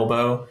to an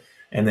elbow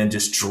and then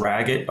just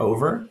drag it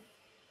over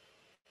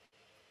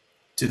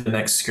to the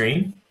next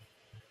screen,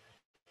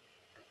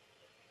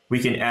 we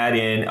can add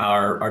in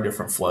our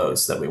different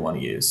flows that we want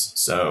to use.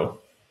 So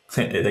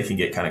they can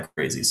get kind of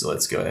crazy. So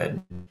let's go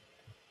ahead and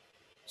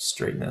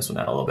straighten this one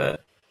out a little bit.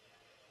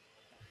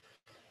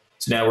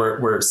 So now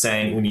we're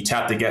saying when you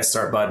tap the Get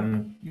Start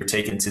button, you're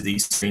taken to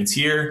these screens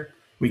here.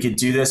 We could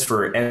do this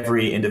for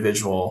every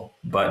individual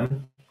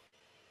button.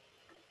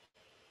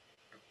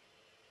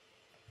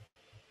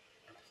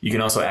 You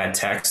can also add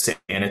text to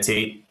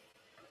annotate.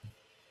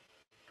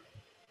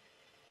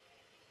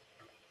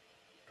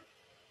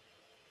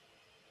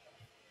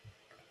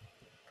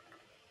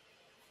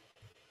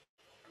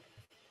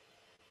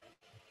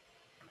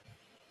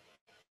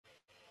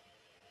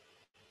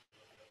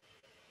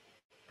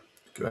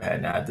 Go ahead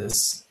and add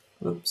this.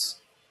 Oops.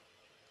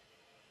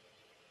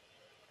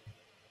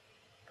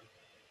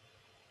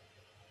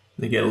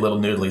 They get a little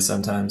noodly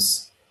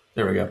sometimes.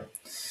 There we go.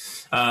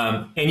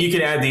 And you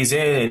can add these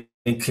in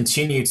and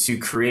continue to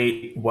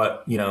create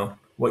what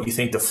you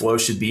think the flow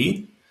should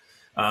be,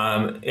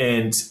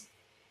 and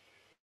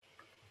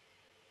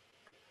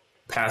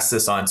pass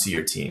this on to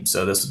your team.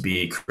 So this would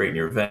be create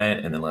your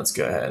event, and then let's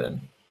go ahead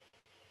and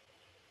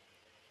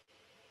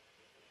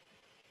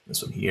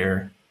this one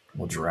here.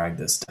 We'll drag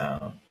this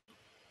down,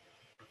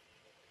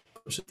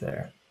 push it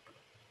there.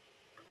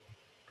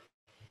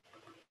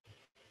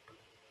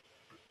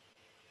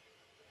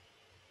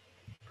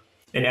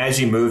 And as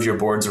you move your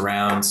boards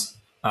around,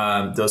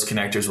 those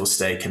connectors will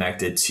stay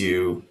connected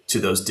to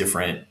those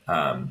different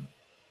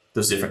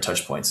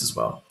touch points as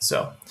well.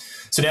 So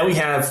now we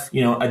have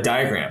a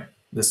diagram,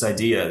 this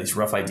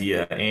rough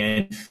idea,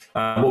 and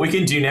what we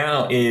can do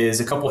now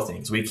is a couple of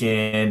things. We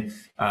can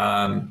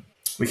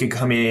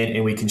come in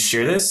and we can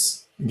share this.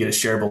 Get a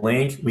shareable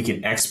link. We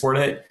can export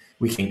it.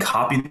 We can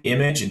copy the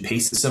image and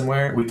paste it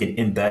somewhere. We can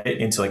embed it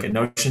into like a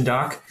Notion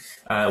doc.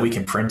 We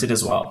can print it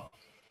as well.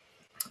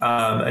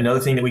 Another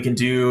thing that we can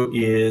do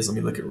is, let me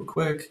look at it real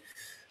quick.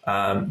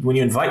 When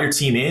you invite your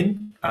team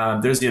in,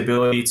 there's the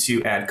ability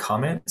to add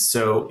comments.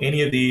 So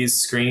any of these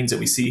screens that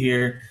we see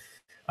here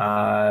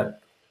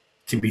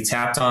can be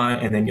tapped on,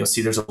 and then you'll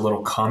see there's a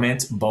little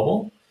comment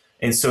bubble.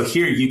 And so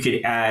here you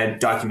could add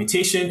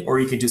documentation, or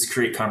you can just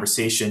create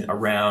conversation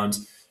around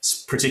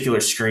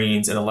particular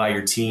screens and allow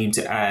your team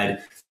to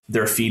add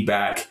their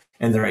feedback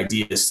and their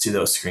ideas to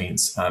those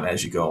screens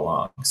as you go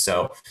along.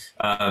 So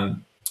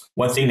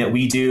one thing that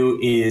we do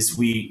is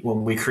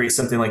when we create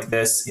something like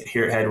this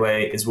here at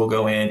Headway is we'll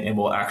go in and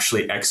we'll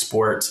actually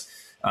export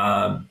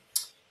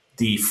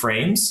the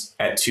frames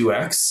at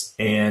 2x,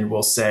 and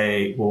we'll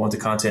say we'll want the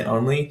content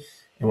only.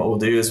 And what we'll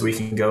do is we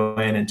can go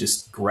in and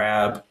just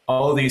grab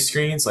all of these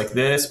screens like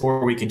this,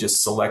 or we can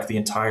just select the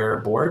entire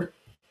board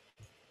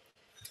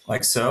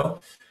like so,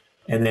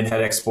 and then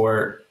hit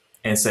export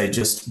and say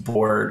just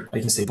board. I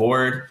can say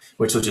board,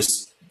 which will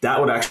that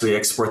would actually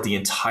export the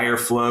entire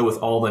flow with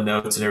all the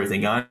notes and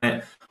everything on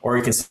it. Or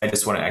you can say I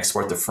just want to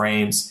export the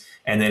frames,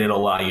 and then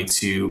it'll allow you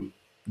to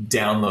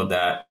download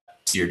that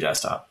to your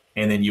desktop.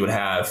 And then you would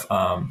have,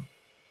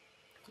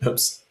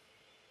 oops,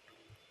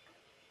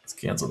 let's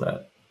cancel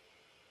that.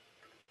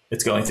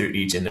 It's going through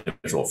each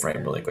individual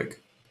frame really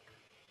quick.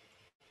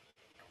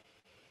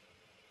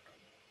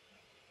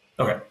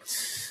 Okay.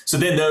 So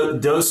then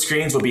those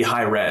screens will be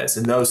high res,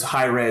 and those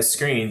high res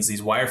screens,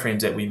 these wireframes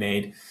that we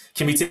made,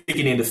 can be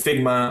taken into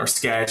Figma or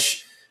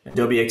Sketch,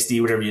 Adobe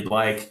XD, whatever you'd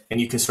like,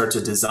 and you can start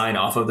to design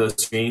off of those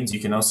screens. You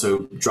can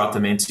also drop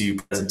them into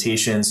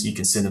presentations. You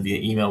can send them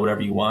via email,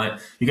 whatever you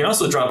want. You can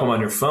also drop them on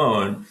your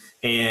phone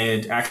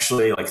and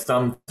actually like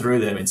thumb through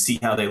them and see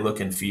how they look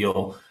and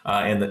feel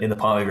in the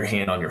palm of your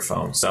hand on your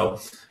phone. So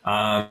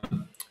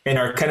in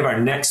our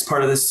next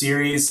part of this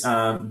series,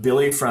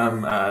 Billy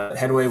from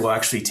Headway will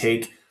actually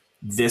take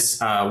this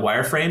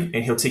wireframe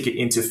and he'll take it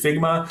into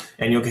Figma,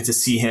 and you'll get to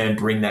see him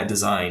bring that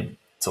design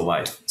to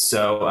life.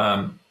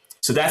 So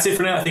so that's it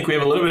for now. I think we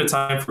have a little bit of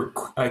time for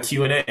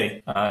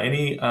Q&A.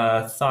 Any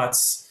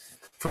thoughts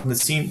from the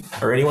team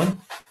or anyone?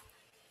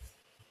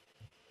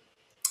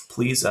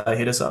 Please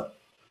hit us up.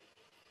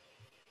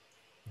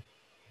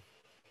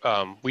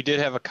 We did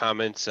have a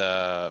comment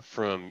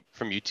from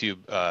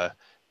YouTube.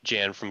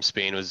 Jan from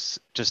Spain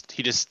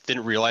he just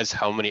didn't realize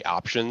how many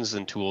options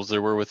and tools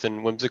there were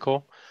within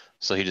Whimsical.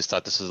 So he just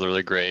thought this was a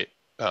really great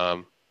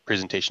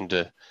presentation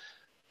to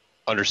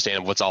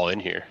understand what's all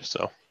in here.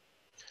 So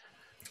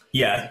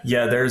yeah,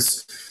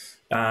 there's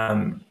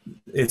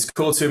it's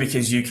cool too,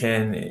 because you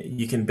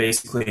can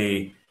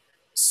basically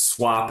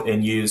swap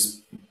and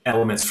use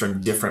elements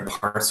from different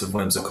parts of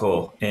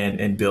Whimsical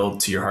and build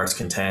to your heart's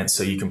content.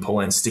 So you can pull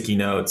in sticky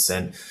notes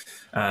and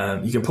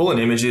you can pull in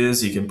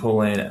images, you can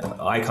pull in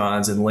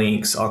icons and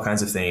links, all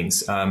kinds of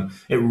things.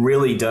 It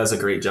really does a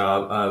great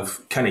job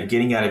of kind of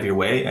getting out of your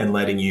way and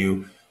letting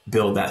you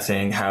build that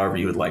thing however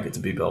you would like it to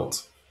be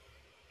built.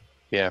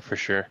 Yeah, for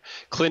sure.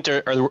 Clint,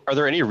 are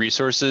there any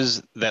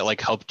resources that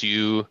like helped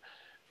you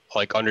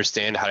like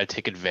understand how to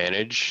take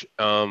advantage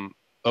of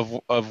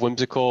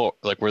Whimsical?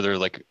 Like were there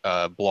like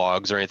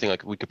blogs or anything?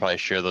 Like we could probably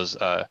share those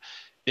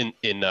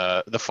in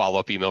the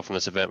follow-up email from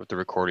this event with the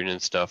recording and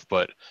stuff.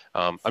 But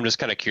I'm just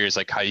kind of curious,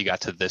 like how you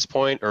got to this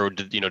point, or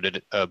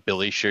did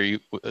Billy share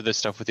this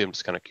stuff with you? I'm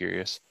just kind of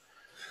curious.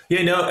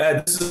 Yeah,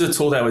 no, this is a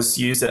tool that was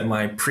used at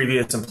my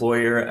previous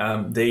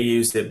employer. They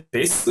used it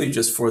basically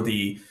just for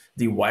the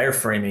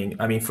wireframing.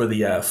 I mean, for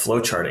the flow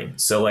charting.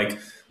 So like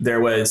there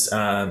was,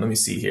 let me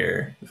see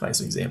here, find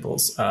some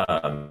examples.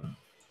 Kind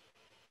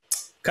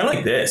of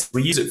like this.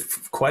 We use it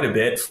quite a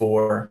bit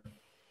for.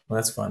 Well,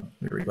 that's fun.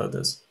 Let me reload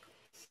this.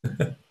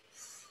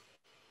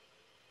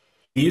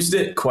 We used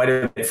it quite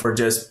a bit for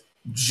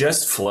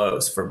just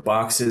flows, for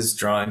boxes,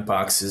 drawing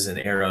boxes and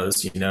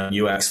arrows,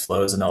 UX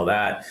flows and all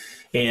that.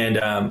 And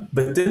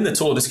but then the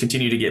tool just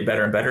continued to get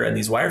better and better, and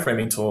these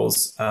wireframing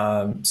tools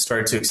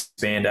started to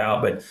expand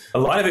out. But a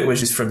lot of it was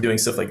just from doing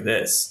stuff like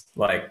this,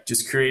 like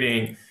just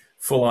creating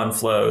full-on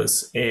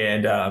flows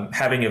and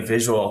having a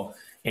visual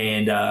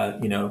and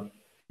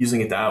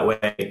using it that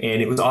way.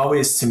 And it was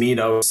always, to me, it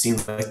always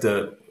seemed like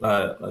the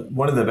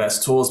one of the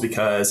best tools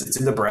because it's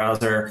in the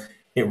browser,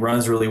 it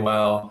runs really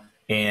well,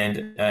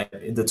 and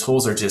the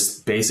tools are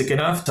just basic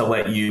enough to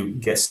let you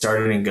get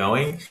started and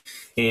going,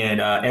 and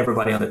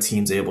everybody on the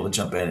team's able to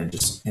jump in and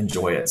just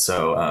enjoy it.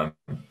 So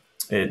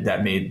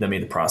that made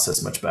the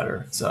process much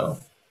better. So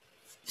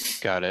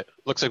Got it.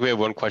 Looks like we have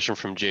one question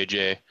from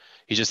JJ.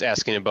 He's just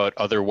asking about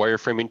other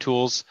wireframing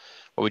tools.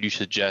 What would you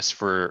suggest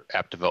for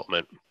app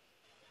development?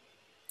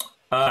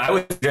 I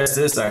would suggest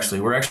this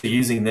actually. We're actually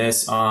using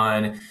this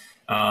on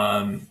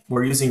a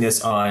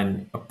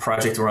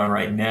project we're on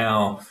right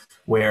now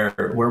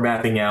where we're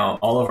mapping out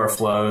all of our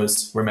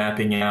flows. We're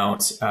mapping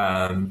out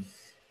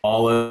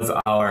all of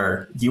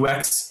our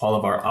UX, all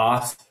of our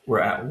auth.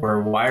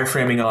 We're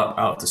wireframing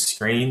out the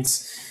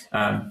screens.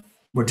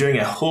 We're doing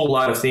a whole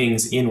lot of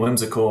things in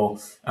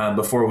Whimsical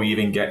before we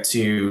even get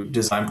to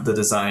the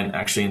design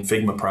actually in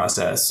Figma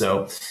process.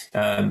 So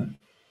I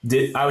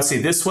would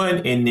say this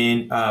one, and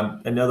then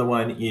another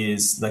one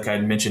is, like I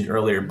mentioned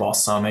earlier,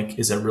 Balsamiq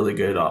is a really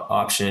good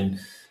option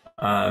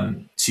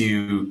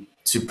to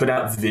put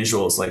out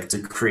visuals, like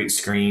to create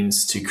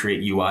screens, to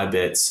create UI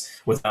bits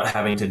without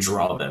having to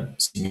draw them.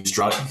 So you can just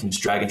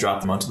drag and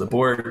drop them onto the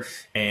board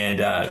and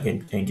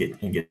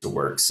get to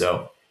work.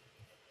 So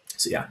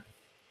yeah.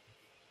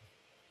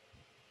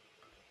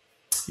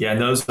 Yeah,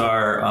 and those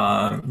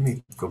are, let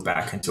me go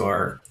back into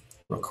our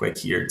real quick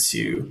here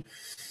too.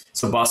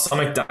 So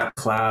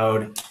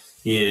balsamiq.cloud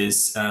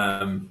is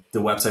the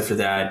website for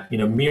that.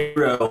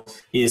 Miro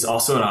is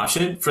also an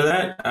option for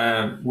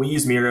that. We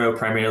use Miro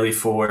primarily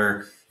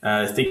for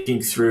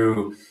thinking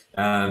through,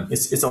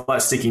 it's a lot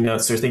of sticky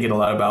notes. So you're thinking a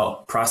lot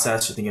about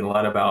process, you're thinking a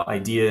lot about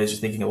ideas, you're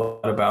thinking a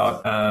lot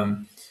about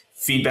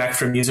feedback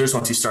from users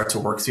once you start to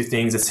work through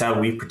things. It's how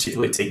we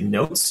particularly take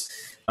notes.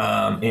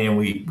 And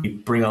we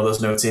bring all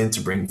those notes in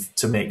to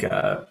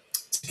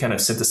kind of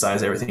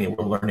synthesize everything that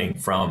we're learning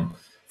from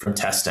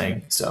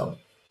testing. So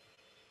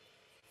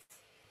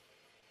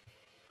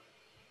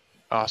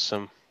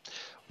awesome.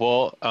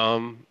 Well,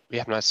 I'm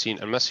not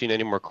seeing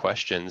any more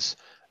questions.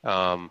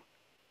 All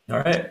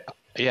right.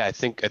 Yeah, I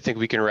think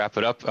we can wrap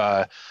it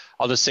up.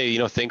 I'll just say,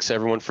 thanks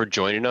everyone for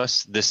joining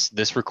us.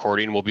 This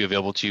recording will be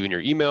available to you in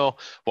your email.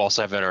 We'll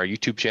also have it on our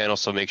YouTube channel,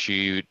 so make sure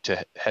you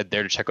to head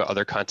there to check out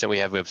other content we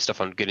have. We have stuff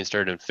on getting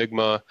started in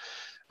Figma.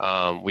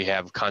 We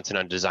have content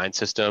on design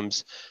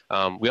systems.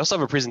 We also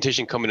have a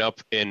presentation coming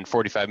up in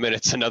 45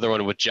 minutes, another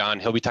one with John.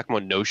 He'll be talking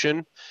about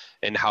Notion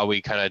and how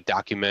we kind of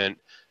document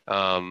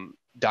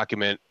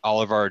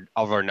all of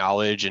our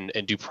knowledge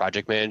and do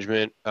project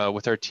management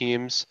with our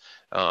teams.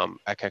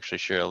 I can actually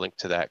share a link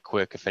to that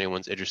quick if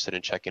anyone's interested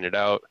in checking it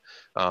out.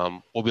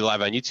 We'll be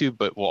live on YouTube,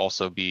 but we'll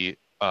also be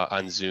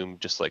on Zoom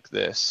just like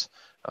this.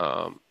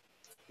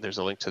 There's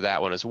a link to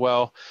that one as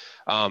well.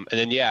 And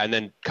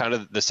then kind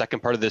of the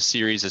second part of this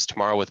series is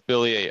tomorrow with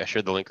Billy. I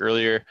shared the link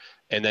earlier.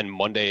 And then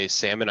Monday,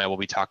 Sam and I will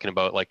be talking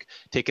about like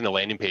taking a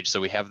landing page. So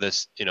we have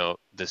this,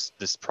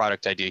 this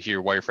product idea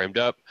here wireframed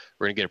up.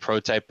 We're gonna get a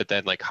prototype, but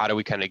then like how do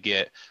we kind of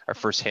get our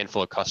first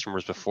handful of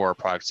customers before our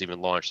product's even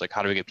launched? Like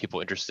how do we get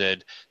people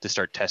interested to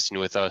start testing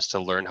with us to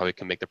learn how we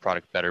can make the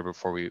product better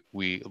before we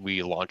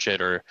launch it,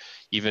 or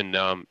even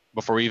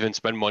before we even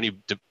spend money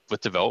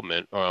with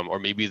development, or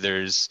maybe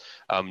there's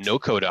no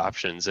code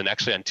options. And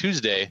actually on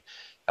Tuesday,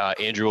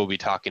 Andrew will be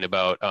talking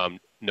about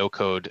no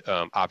code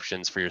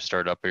options for your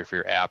startup or for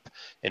your app,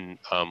 and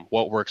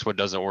what works, what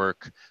doesn't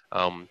work,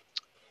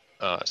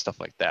 stuff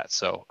like that.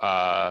 So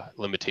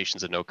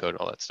limitations of no code and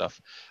all that stuff.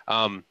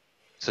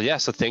 So yeah,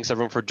 so thanks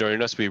everyone for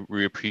joining us.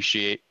 We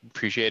appreciate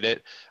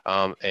it,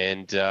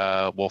 and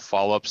we'll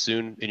follow up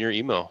soon in your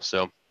email.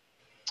 So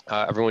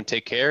everyone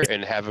take care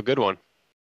and have a good one.